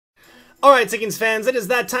Alright, Seakings fans, it is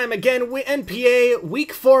that time again. NPA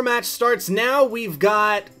Week 4 match starts now. We've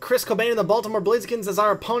got xChrisKobain and the Baltimore Blazikens as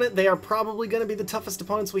our opponent. They are probably going to be the toughest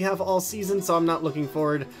opponents we have all season, so I'm not looking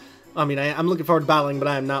forward... I'm looking forward to battling, but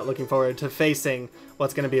I am not looking forward to facing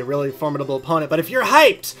what's going to be a really formidable opponent. But if you're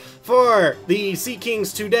hyped for the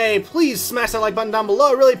Seakings today, please smash that like button down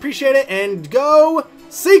below. I really appreciate it, and go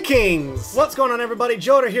Seakings! What's going on, everybody?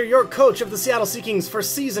 Joedor here, your coach of the Seattle Seakings for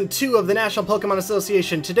Season 2 of the National Pokemon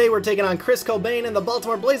Association. Today we're taking on xChrisKobain and the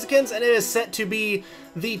Baltimore Blazikens, and it is set to be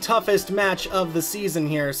the toughest match of the season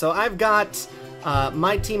here. So I've got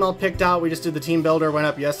my team all picked out. We just did the team builder, went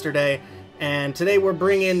up yesterday. And today we're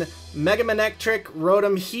bringing Mega Manectric,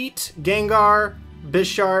 Rotom Heat, Gengar,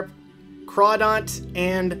 Bisharp, Crawdont,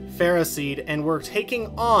 and Ferroseed. And we're taking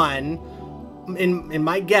on, in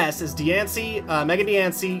my guess, is Diancie, Mega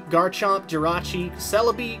Diancie, Garchomp, Jirachi,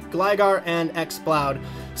 Celebi, Gligar, and Exploud.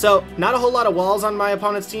 So not a whole lot of walls on my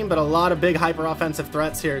opponent's team, but a lot of big hyper-offensive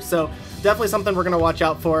threats here. So definitely something we're going to watch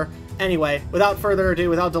out for. Anyway, without further ado,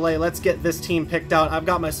 without delay, let's get this team picked out. I've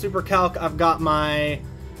got my Super Calc, I've got my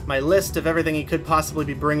list of everything he could possibly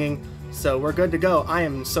be bringing, so we're good to go. I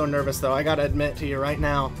am so nervous, though, I gotta admit to you right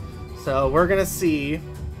now. So we're gonna see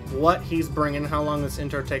what he's bringing. How long this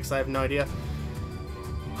intro takes, I have no idea.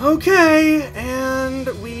 Okay, and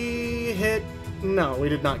we hit... No, we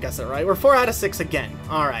did not guess it right. We're 4 out of 6 again.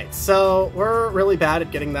 Alright, so we're really bad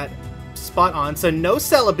at getting that spot on. So no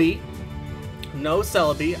Celebi. No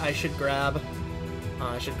Celebi. I should grab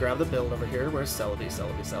the build over here. Where's Celebi?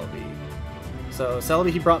 Celebi. So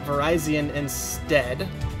Celebi, he brought Virizion instead.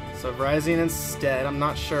 So Virizion instead. I'm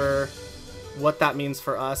not sure what that means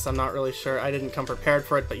for us. I'm not really sure. I didn't come prepared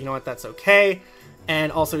for it, but you know what? That's okay.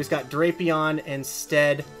 And also he's got Drapion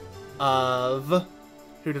instead of...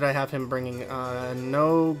 Who did I have him bringing?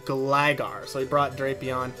 No Gligar. So he brought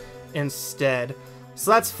Drapion instead.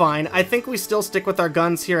 So that's fine. I think we still stick with our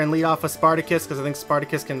guns here and lead off with Spartacus, because I think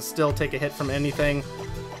Spartacus can still take a hit from anything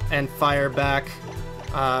and fire back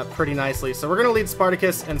pretty nicely. So we're going to lead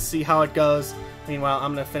Spartacus and see how it goes. Meanwhile,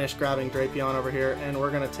 I'm going to finish grabbing Drapion over here, and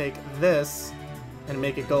we're going to take this and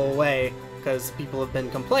make it go away, because people have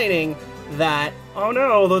been complaining that, oh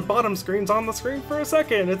no, the bottom screen's on the screen for a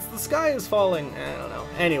second, the sky is falling. I don't know.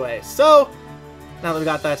 Anyway, so now that we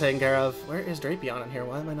got that taken care of, where is Drapion in here?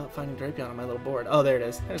 Why am I not finding Drapion on my little board? Oh, there it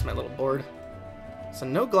is. There's my little board. So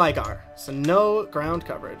no Gligar. So no ground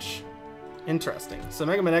coverage. Interesting. So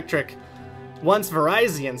Mega Manectric, once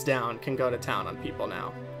Virizion's down, can go to town on people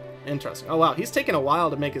now. Interesting. Oh wow, he's taken a while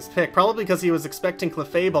to make his pick, probably because he was expecting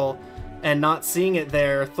Clefable and not seeing it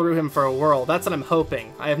there threw him for a whirl. That's what I'm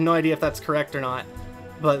hoping. I have no idea if that's correct or not,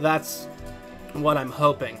 but that's what I'm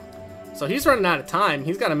hoping. So he's running out of time.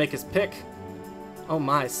 He's got to make his pick. Oh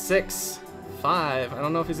my, 6, 5. I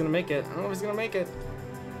don't know if he's going to make it.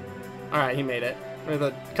 Alright, he made it. With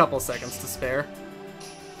a couple seconds to spare.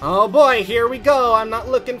 Oh boy, here we go. I'm not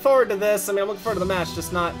looking forward to this. I mean, I'm looking forward to the match,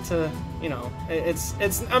 just not to, you know,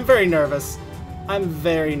 I'm very nervous. I'm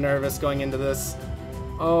very nervous going into this.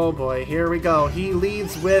 Oh boy, here we go. He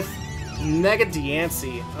leads with Mega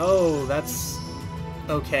Diancie. Oh, that's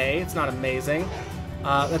okay. It's not amazing.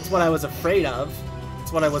 That's what I was afraid of.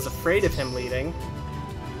 That's what I was afraid of him leading.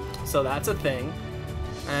 So that's a thing.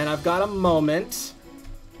 And I've got a moment.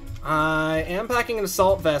 I am packing an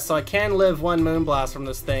Assault Vest, so I can live 1 Moonblast from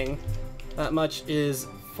this thing. That much is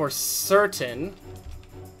for certain.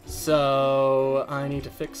 So I need to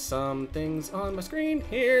fix some things on my screen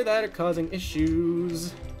here that are causing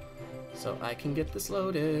issues. So I can get this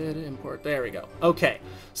loaded. Import. There we go. Okay.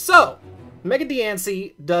 So Mega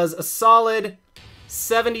Diancie does a solid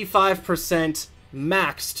 75%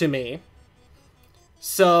 max to me.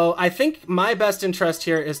 So I think my best interest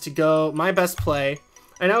here is to go my best play.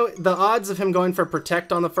 I know the odds of him going for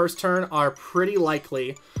Protect on the first turn are pretty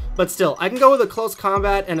likely, but still, I can go with a close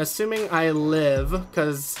combat, and assuming I live,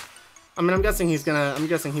 because, I mean, I'm guessing he's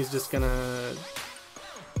just gonna,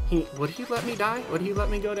 would he let me die? Would he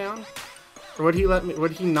let me go down? Or would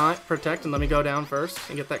he not Protect and let me go down first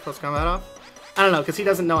and get that close combat off? I don't know, because he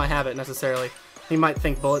doesn't know I have it necessarily. He might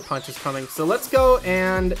think Bullet Punch is coming. So let's go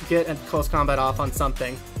and get a close combat off on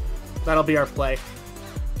something. That'll be our play.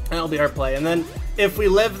 That'll be our play. And then if we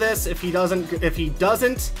live this, if he doesn't,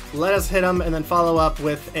 let us hit him and then follow up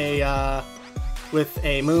with a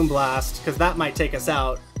Moonblast, because that might take us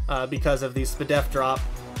out because of the Spadef drop.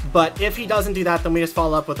 But if he doesn't do that, then we just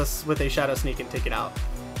follow up with a Shadow Sneak and take it out.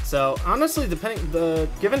 So honestly,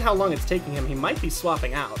 given how long it's taking him, he might be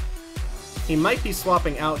swapping out. He might be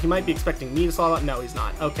expecting me to swap out. No, he's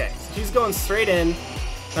not. Okay, so he's going straight in.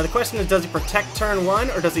 Now the question is, does he Protect turn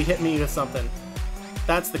 1 or does he hit me with something?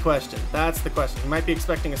 That's the question. That's the question. He might be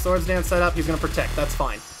expecting a Swords Dance setup. He's going to protect. That's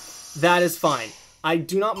fine. That is fine. I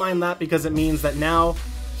do not mind that because it means that now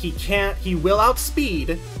he will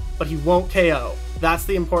outspeed, but he won't KO. That's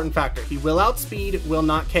the important factor. He will outspeed, will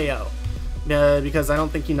not KO. Because I don't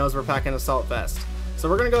think he knows we're packing Assault Vest. So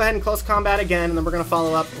we're going to go ahead and close combat again, and then we're going to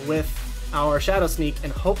follow up with our Shadow Sneak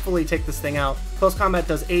and hopefully take this thing out. Close combat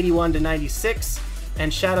does 81 to 96,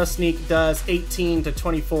 and Shadow Sneak does 18 to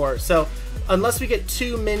 24. So unless we get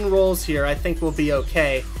 2 min rolls here, I think we'll be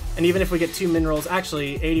okay. And even if we get 2 min rolls,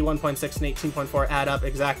 actually 81.6 and 18.4 add up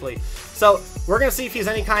exactly. So we're going to see if he's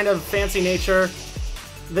any kind of fancy nature.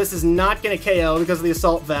 This is not going to KO because of the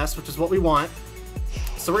Assault Vest, which is what we want.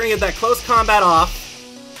 So we're going to get that close combat off.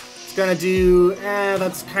 It's going to do,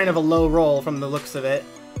 that's kind of a low roll from the looks of it.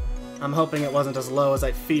 I'm hoping it wasn't as low as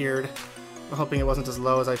I feared. I'm hoping it wasn't as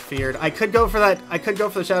low as I feared. I could go for that. I could go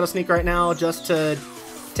for the Shadow Sneak right now just to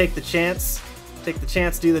take the chance. Take the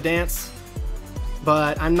chance, do the dance.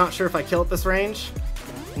 But I'm not sure if I kill at this range.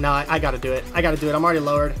 No, I gotta do it. I gotta do it. I'm already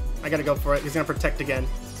lowered. I gotta go for it. He's gonna protect again.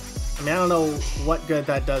 I mean, I don't know what good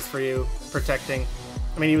that does for you, protecting.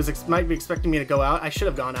 I mean, he might be expecting me to go out. I should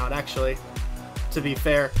have gone out, actually, to be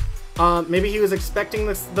fair. Maybe he was expecting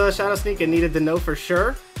the Shadow Sneak and needed to know for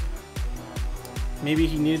sure. Maybe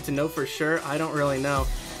he needed to know for sure. I don't really know.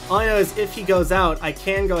 All I know is if he goes out, I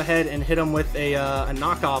can go ahead and hit him with a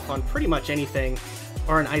knockoff on pretty much anything.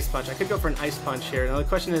 Or an Ice Punch. I could go for an Ice Punch here. Now the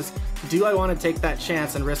question is, do I want to take that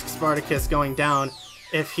chance and risk Spartacus going down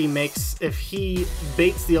if he baits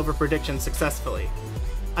the overprediction successfully?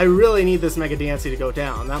 I really need this Mega Diancie to go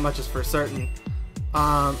down. That much is for certain.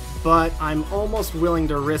 But I'm almost willing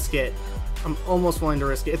to risk it. I'm almost willing to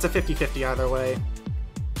risk it. It's a 50-50 either way.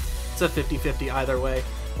 It's a 50-50 either way.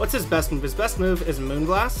 What's his best move? His best move is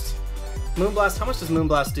Moonblast. Moonblast, how much does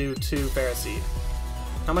Moonblast do to Ferroseed?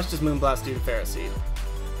 How much does Moonblast do to Ferroseed?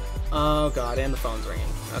 Oh god, and the phone's ringing.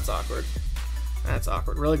 That's awkward. That's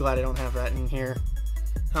awkward. Really glad I don't have that in here.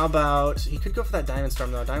 How about... He could go for that Diamond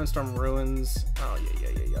Storm, though. Diamond Storm ruins... Oh,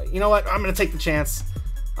 yeah. You know what? I'm going to take the chance.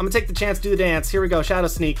 I'm going to take the chance, do the dance. Here we go. Shadow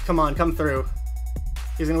Sneak. Come on, come through.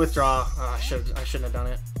 He's going to withdraw. Oh, I shouldn't have done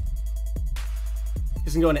it.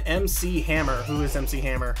 He's going to go into MC Hammer. Who is MC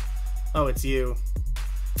Hammer? Oh, it's you.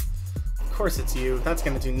 Of course it's you. That's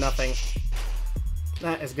going to do nothing.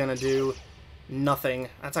 That is going to do nothing.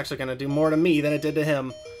 That's actually going to do more to me than it did to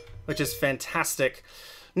him, which is fantastic.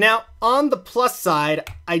 Now, on the plus side,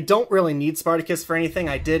 I don't really need Spartacus for anything.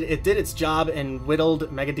 It did its job and whittled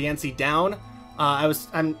Mega Diancie down. I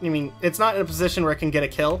mean, it's not in a position where it can get a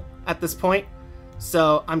kill at this point,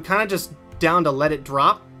 so I'm kind of just down to let it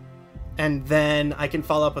drop, and then I can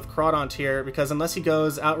follow up with Crawdaunt here, because unless he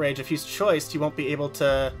goes Outrage, if he's choiced, he won't be able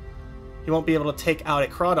to take out a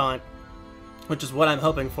Crawdaunt, which is what I'm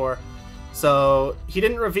hoping for. So he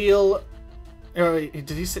didn't reveal. Did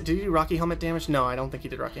he do Rocky Helmet damage? No, I don't think he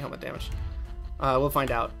did Rocky Helmet damage. We'll find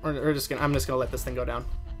out. I'm just gonna let this thing go down.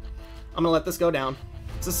 I'm gonna let this go down.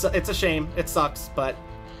 It's a shame. It sucks, but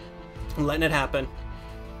I'm letting it happen.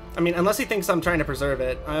 I mean, unless he thinks I'm trying to preserve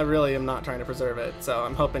it, I really am not trying to preserve it. So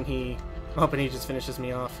I'm hoping he just finishes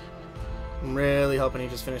me off. I'm really hoping he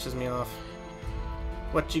just finishes me off.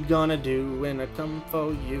 What you gonna do when I come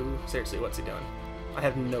for you? Seriously, what's he doing? I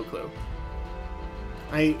have no clue.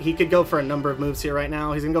 He could go for a number of moves here right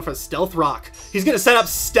now. He's gonna go for a Stealth Rock. He's gonna set up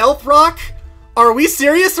Stealth Rock? Are we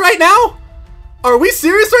serious right now? Are we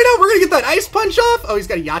serious right now? We're gonna get that Ice Punch off? Oh, he's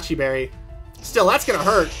got a Yachi Berry. Still, that's gonna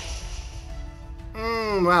hurt.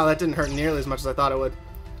 Wow, that didn't hurt nearly as much as I thought it would.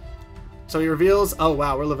 So he reveals, oh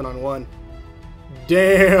wow, we're living on 1.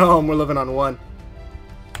 Damn, we're living on 1.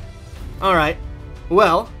 Alright,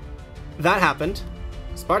 well, that happened.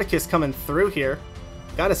 Spartacus coming through here.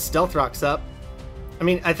 Got his Stealth Rocks up. I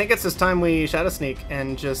mean, I think it's just time we Shadow Sneak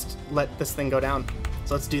and just let this thing go down.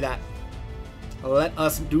 So let's do that. Let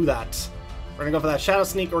us do that. We're gonna go for that Shadow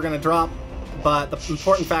Sneak, we're gonna drop, but the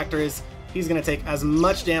important factor is he's gonna take as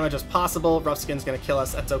much damage as possible. Rough Skin's gonna kill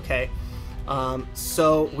us, that's okay.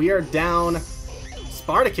 So we are down.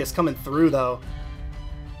 Spartacus coming through though.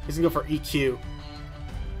 He's gonna go for EQ.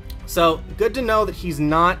 So good to know that he's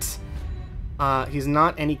not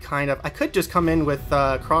any kind of... I could just come in with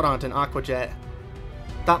Crawdaunt and Aqua Jet.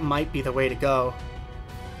 That might be the way to go.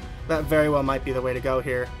 That very well might be the way to go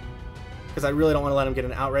here. Because I really don't want to let him get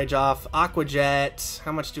an Outrage off. Aqua Jet,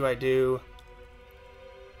 how much do I do?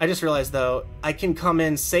 I just realized, though, I can come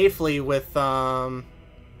in safely with... Oh,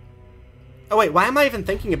 wait, why am I even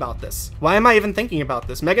thinking about this? Why am I even thinking about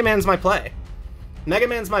this? Mega Man's my play. Mega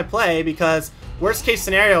Man's my play because, worst case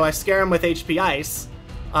scenario, I scare him with HP Ice.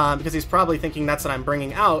 Because he's probably thinking that's what I'm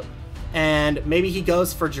bringing out. And maybe he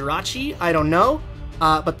goes for Jirachi, I don't know.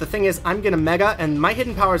 But the thing is, I'm going to Mega, and my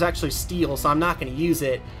hidden power is actually Steel, so I'm not going to use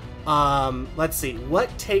it. Let's see.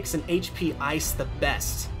 What takes an HP Ice the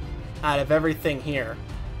best out of everything here?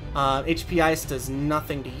 HP Ice does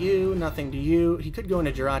nothing to you, nothing to you. He could go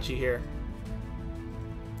into Jirachi here.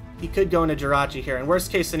 He could go into Jirachi here. And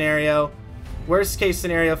worst case scenario,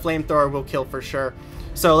 Flamethrower will kill for sure.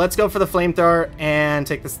 So let's go for the Flamethrower and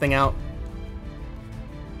take this thing out.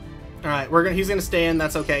 Alright, he's gonna stay in,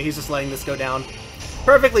 that's okay. He's just letting this go down.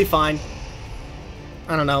 Perfectly fine.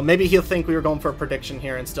 I don't know, maybe he'll think we were going for a prediction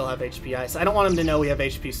here and still have HP Ice. I don't want him to know we have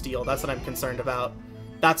HP Steel. That's what I'm concerned about.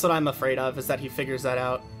 That's what I'm afraid of, is that he figures that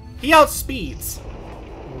out. He outspeeds.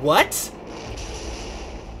 What?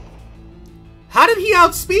 How did he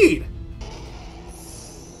outspeed?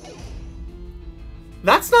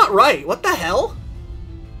 That's not right. What the hell?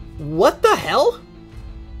 What the hell?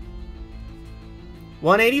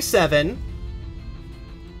 187.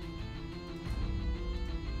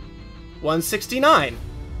 169.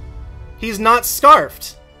 He's not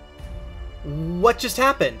scarfed. What just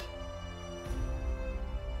happened?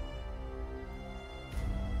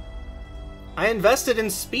 I invested in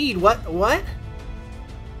speed. What?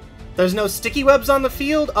 There's no sticky webs on the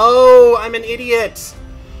field? Oh, I'm an idiot.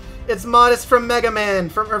 It's Modest from Mega Man,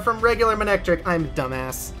 from regular Manectric. I'm a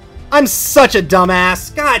dumbass. I'm such a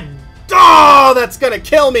dumbass. God, oh, that's gonna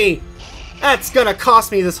kill me. That's gonna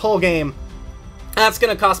cost me this whole game. That's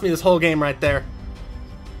gonna cost me this whole game right there.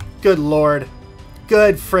 Good lord.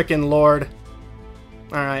 Good frickin' lord.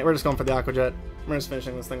 Alright, we're just going for the Aqua Jet. We're just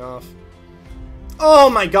finishing this thing off. Oh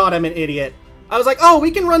my god, I'm an idiot. I was like, oh,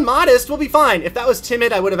 we can run Modest, we'll be fine. If that was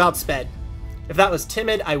Timid, I would have outsped. If that was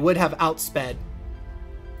Timid, I would have outsped.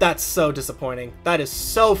 That's so disappointing. That is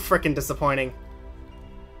so frickin' disappointing.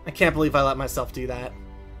 I can't believe I let myself do that.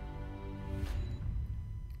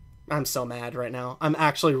 I'm so mad right now. I'm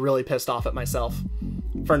actually really pissed off at myself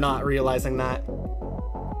for not realizing that.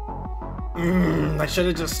 I should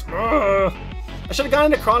have just... I should have gone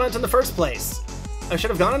into Chronons in the first place. I should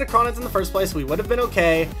have gone into Chronons in the first place. We would have been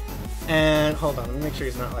okay. And hold on, let me make sure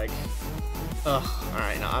he's not like... Ugh,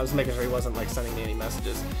 alright, no, I was making sure he wasn't like sending me any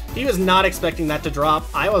messages. He was not expecting that to drop.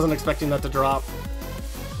 I wasn't expecting that to drop.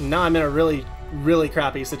 Now I'm in a really, really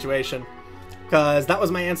crappy situation. Because that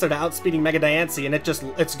was my answer to outspeeding Mega Diancie, and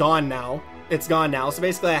it's gone now. It's gone now. So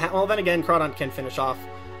basically, well then again, Crawdon can finish off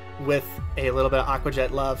with a little bit of Aqua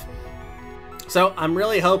Jet love. So I'm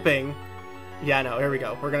really hoping... Yeah, no, here we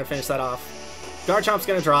go. We're going to finish that off. Garchomp's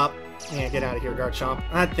going to drop. Yeah, get out of here, Garchomp.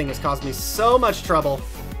 That thing has caused me so much trouble.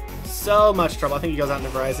 So much trouble. I think he goes out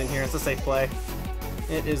into Verizon here. It's a safe play.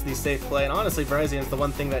 It is the safe play. And honestly, Verizon is the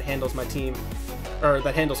one thing that handles my team. Or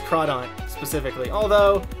that handles Crawdon specifically.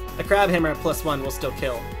 Although, a Crab Hammer at +1 will still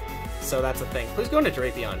kill. So that's a thing. Please go into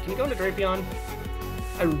Drapion. Can you go into Drapion?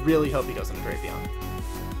 I really hope he goes into Drapion.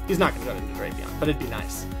 He's not going to go into Drapion, but it'd be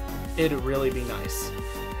nice. It'd really be nice.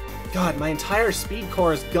 God, my entire speed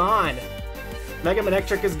core is gone. Mega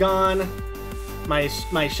Manectric is gone. My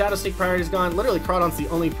Shadow Sneak priority is gone. Literally, Crawdon's the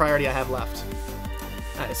only priority I have left.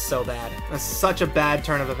 That is so bad. That's such a bad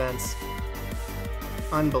turn of events.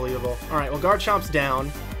 Unbelievable. Alright, well, Garchomp's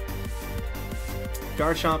down.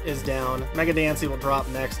 Garchomp is down. Mega Diancie will drop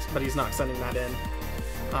next, but he's not sending that in.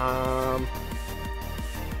 I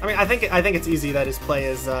mean, I think it's easy that his play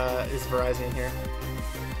is Verizon here.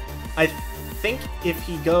 I think if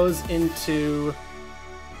he goes into...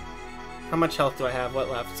 How much health do I have? What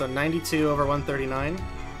left? So 92 over 139.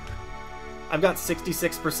 I've got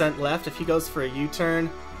 66% left. If he goes for a U-turn...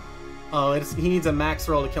 Oh, he needs a max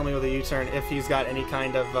roll to kill me with a U-turn if he's got any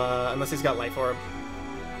kind of... unless he's got Life Orb.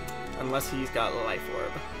 Unless he's got Life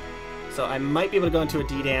Orb. So I might be able to go into a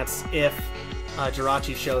D-Dance if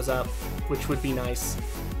Jirachi shows up, which would be nice.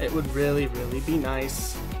 It would really, really be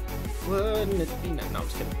nice. Wouldn't it be nice? No, I'm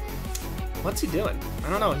just kidding. What's he doing? I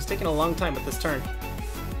don't know. He's taking a long time with this turn.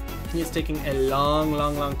 He is taking a long,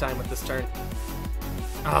 long, long time with this turn.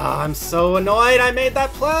 Ah, I'm so annoyed I made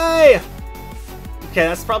that play! Okay,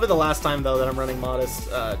 that's probably the last time, though, that I'm running Modest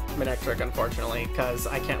Manectric, unfortunately, because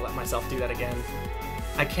I can't let myself do that again.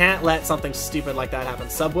 I can't let something stupid like that happen.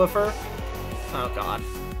 Subwoofer? Oh, God.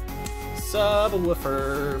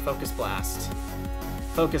 Subwoofer. Focus Blast.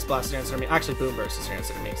 Focus Blast is your answer to me. Actually, Boom Burst is your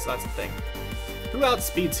answer to me, so that's the thing. Who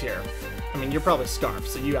outspeeds here? I mean, you're probably Scarf,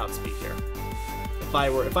 so you outspeed here.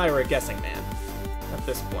 If I were a guessing man at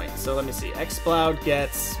this point. So let me see. Exploud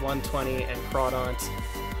gets 120 and Crawdon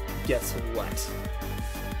gets what?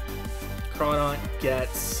 Crawdon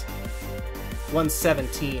gets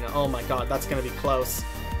 117. Oh my god, that's gonna be close.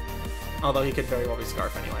 Although he could very well be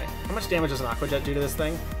Scarf anyway. How much damage does an Aqua Jet do to this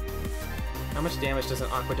thing? How much damage does an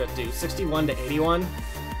Aqua Jet do? 61 to 81?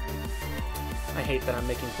 I hate that I'm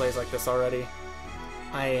making plays like this already.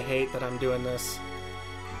 I hate that I'm doing this.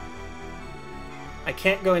 I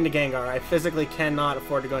can't go into Gengar. I physically cannot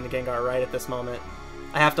afford to go into Gengar right at this moment.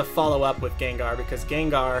 I have to follow up with Gengar because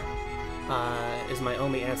Gengar is my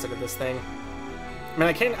only answer to this thing. I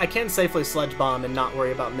mean, I can safely Sludge Bomb and not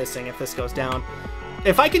worry about missing if this goes down.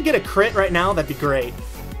 If I could get a crit right now, that'd be great.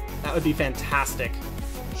 That would be fantastic.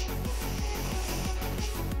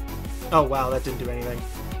 Oh, wow, that didn't do anything.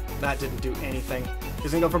 That didn't do anything.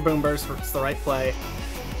 He's gonna go for Boom Burst. It's the right play.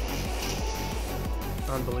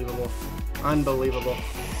 Unbelievable. Unbelievable.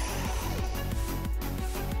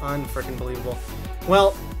 Unfreaking believable.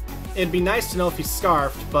 Well, it'd be nice to know if he's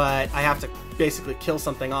Scarfed, but I have to basically kill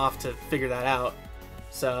something off to figure that out.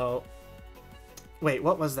 So, wait,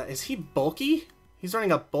 what was that? Is he bulky? He's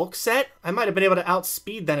running a bulk set? I might have been able to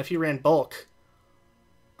outspeed then if he ran bulk.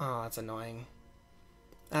 Oh, that's annoying.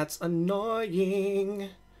 That's annoying.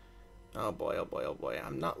 Oh boy, oh boy, oh boy.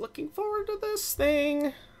 I'm not looking forward to this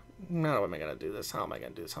thing. No, how am I going to do this? How am I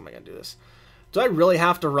going to do this? How am I going to do this? Do I really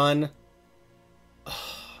have to run...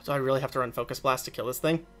 do I really have to run Focus Blast to kill this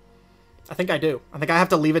thing? I think I do. I think I have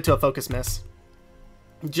to leave it to a Focus Miss.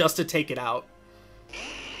 Just to take it out.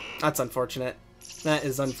 That's unfortunate. That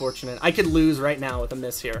is unfortunate. I could lose right now with a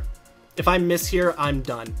miss here. If I miss here, I'm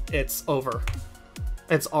done. It's over.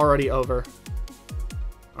 It's already over.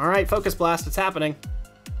 Alright, Focus Blast. It's happening.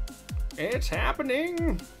 It's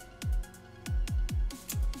happening.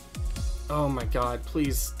 Oh my god.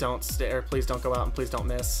 Please don't stare. Please don't go out and please don't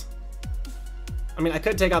miss. I mean, I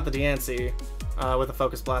could take out the Diancie with a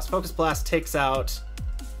Focus Blast. Focus Blast takes out...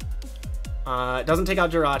 it doesn't take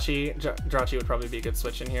out Jirachi. Jirachi would probably be a good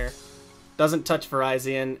switch in here. Doesn't touch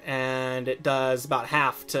Virizion, and it does about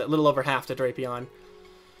half to... a little over half to Drapion.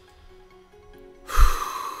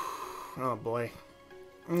 Oh boy.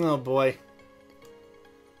 Oh boy.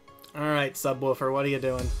 Alright, Subwoofer, what are you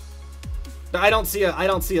doing? I don't see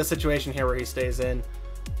a situation here where he stays in,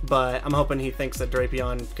 but I'm hoping he thinks that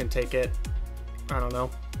Drapion can take it. I don't know.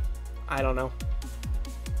 I don't know.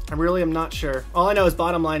 I really am not sure. All I know is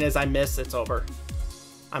bottom line is I miss, it's over.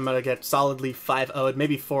 I'm gonna get solidly 5-0'd,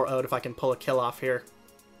 maybe 4-0'd if I can pull a kill off here.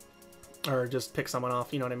 Or just pick someone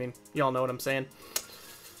off, you know what I mean? Y'all know what I'm saying.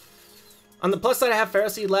 On the plus side, I have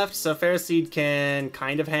Ferroseed left, so Ferroseed can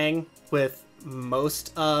kind of hang with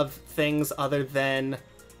most of things other than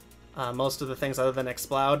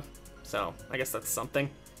Exploud. So I guess that's something.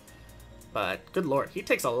 But good lord, he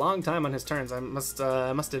takes a long time on his turns. I must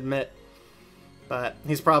admit. But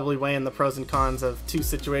he's probably weighing the pros and cons of two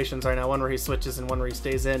situations right now, one where he switches and one where he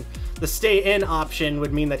stays in. The stay in option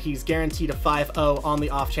would mean that he's guaranteed a 5-0 on the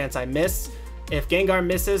off chance I miss. If Gengar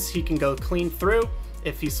misses, he can go clean through.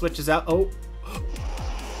 If he switches out, oh,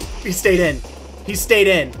 he stayed in. He stayed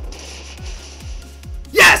in.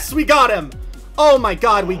 Yes, we got him. Oh my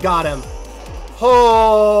god, we got him.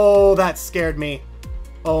 Oh, that scared me.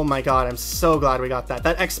 Oh my god, I'm so glad we got that.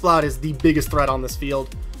 That Exploud is the biggest threat on this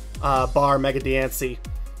field. Bar Mega Diancie.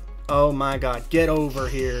 Oh my god, get over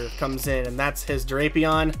here. Comes in, and that's his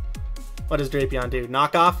Drapion. What does Drapion do?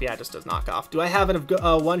 Knockoff? Yeah, it just does knockoff. Do I have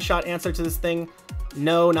a one-shot answer to this thing?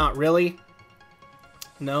 No, not really.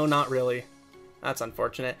 No, not really. That's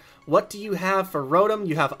unfortunate. What do you have for Rotom?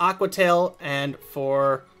 You have Aqua Tail, and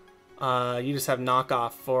for... you just have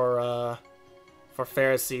knockoff for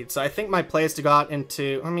Ferroseed. So I think my play is to go out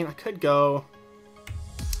into... I mean, I could go...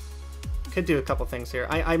 Could do a couple things here.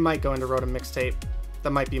 I might go into Rotom Mixtape.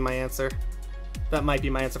 That might be my answer. That might be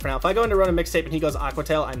my answer for now. If I go into Rotom Mixtape and he goes Aqua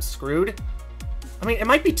Tail, I'm screwed. I mean, it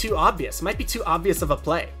might be too obvious. It might be too obvious of a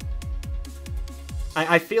play.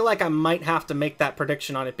 I feel like I might have to make that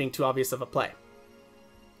prediction on it being too obvious of a play.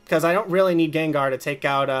 Because I don't really need Gengar to take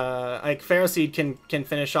out... like, Ferroseed can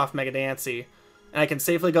finish off Mega Diancie. And I can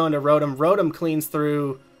safely go into Rotom. Rotom cleans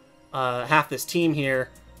through half this team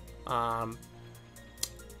here.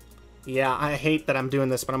 Yeah, I hate that I'm doing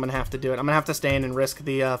this, but I'm going to have to do it. I'm going to have to stay in and risk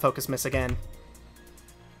the Focus Miss again.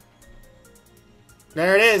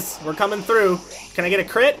 There it is. We're coming through. Can I get a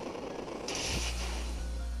crit?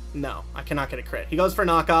 No, I cannot get a crit. He goes for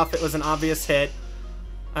knockoff. It was an obvious hit.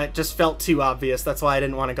 It just felt too obvious. That's why I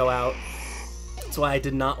didn't want to go out. That's why I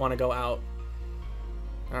did not want to go out.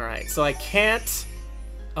 Alright, so I can't...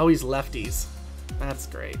 Oh, he's lefties. That's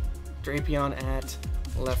great. Drapion at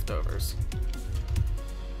leftovers.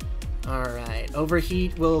 Alright,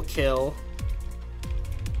 Overheat will kill.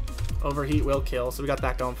 Overheat will kill, so we got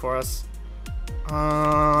that going for us.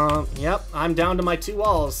 Yep, I'm down to my 2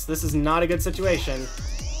 walls. This is not a good situation.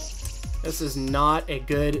 This is not a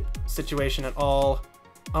good situation at all.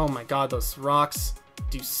 Oh my god, those rocks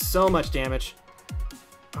do so much damage.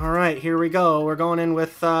 Alright, here we go. We're going in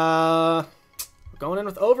with, going in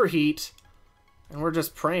with overheat. And we're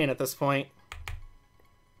just praying at this point.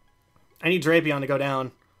 I need Drapion to go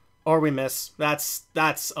down. Or we miss. That's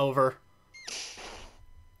over.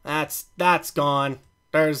 That's gone.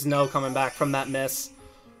 There's no coming back from that miss.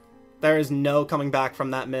 There is no coming back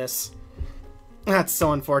from that miss. That's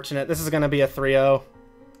so unfortunate. This is going to be a 3-0.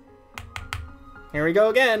 Here we go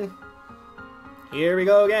again. Here we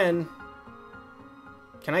go again.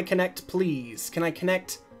 Can I connect, please? Can I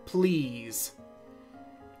connect, please?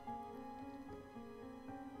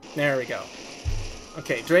 There we go.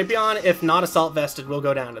 Okay, Drapion, if not Assault Vested, will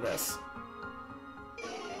go down to this.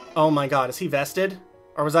 Oh my god, is he vested?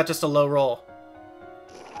 Or was that just a low roll?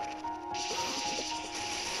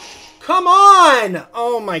 Come on!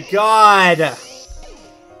 Oh my god!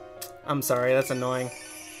 I'm sorry, that's annoying.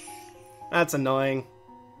 That's annoying.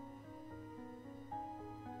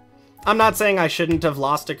 I'm not saying I shouldn't have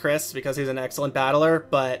lost to Chris because he's an excellent battler,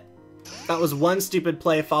 but that was one stupid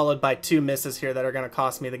play followed by 2 misses here that are going to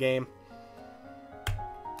cost me the game.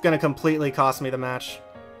 It's going to completely cost me the match.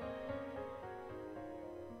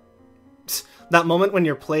 That moment when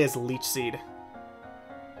your play is Leech Seed.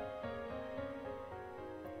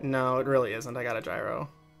 No, it really isn't. I got a gyro.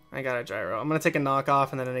 I got a gyro. I'm going to take a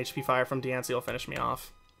knockoff and then an HP fire from Diancie will finish me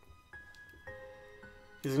off.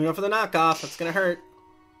 He's going to go for the knockoff. It's going to hurt.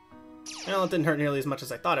 Well, it didn't hurt nearly as much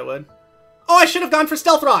as I thought it would. Oh, I should have gone for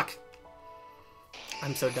Stealth Rock!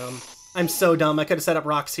 I'm so dumb. I'm so dumb. I could have set up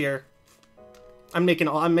rocks here. I'm making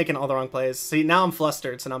all the wrong plays. See, now I'm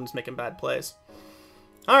flustered, so now I'm just making bad plays.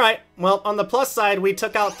 Alright, well, on the plus side, we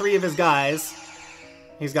took out 3 of his guys.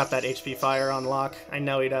 He's got that HP fire on lock. I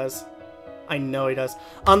know he does. I know he does.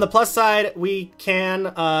 On the plus side, we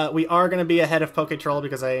are going to be ahead of Poketroll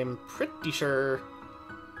because I am pretty sure...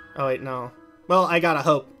 Oh, wait, no. Well, I gotta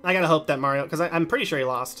hope. I gotta hope that Mario... Because I'm pretty sure he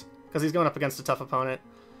lost. Because he's going up against a tough opponent.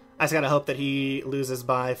 I just gotta hope that he loses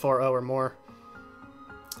by 4-0 or more.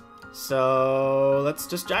 So, let's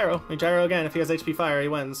just gyro. We gyro again. If he has HP fire, he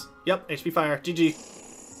wins. Yep, HP fire.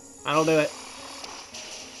 GG. That'll do it.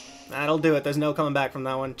 That'll do it. There's no coming back from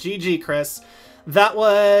that one. GG, Chris. That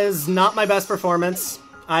was not my best performance.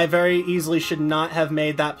 I very easily should not have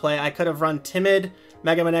made that play. I could have run Timid,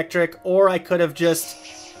 Mega Manectric, or I could have just...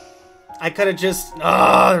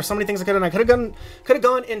 there's so many things I could have done. I could have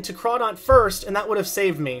gone into Crawdaunt first, and that would have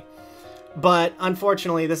saved me. But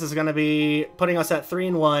unfortunately, this is going to be putting us at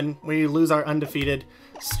 3-1. We lose our undefeated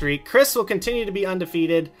streak. Chris will continue to be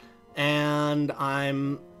undefeated, and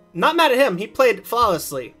I'm not mad at him. He played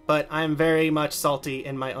flawlessly, but I'm very much salty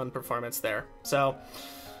in my own performance there. So,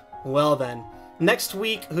 well then. Next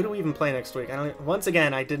week, who do we even play next week? Once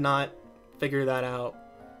again, I did not figure that out.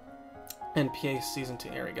 NPA Season 2,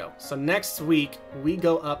 here we go. So next week, we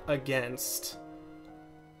go up against...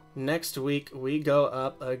 We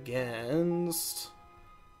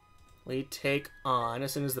take on,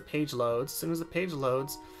 as soon as the page loads,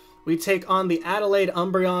 we take on the Adelaide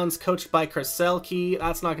Umbreons, coached by Kriselke.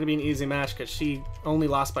 That's not going to be an easy match, because she only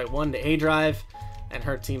lost by 1 to A-Drive, and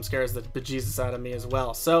her team scares the bejesus out of me as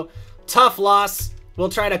well. So, tough loss. We'll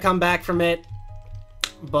try to come back from it,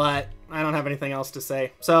 but... I don't have anything else to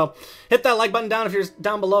say. So, hit that like button down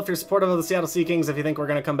below if you're supportive of the Seattle Seakings, if you think we're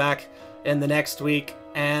going to come back in the next week.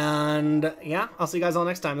 And, yeah, I'll see you guys all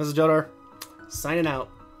next time. This is Joedor, signing out.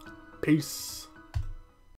 Peace.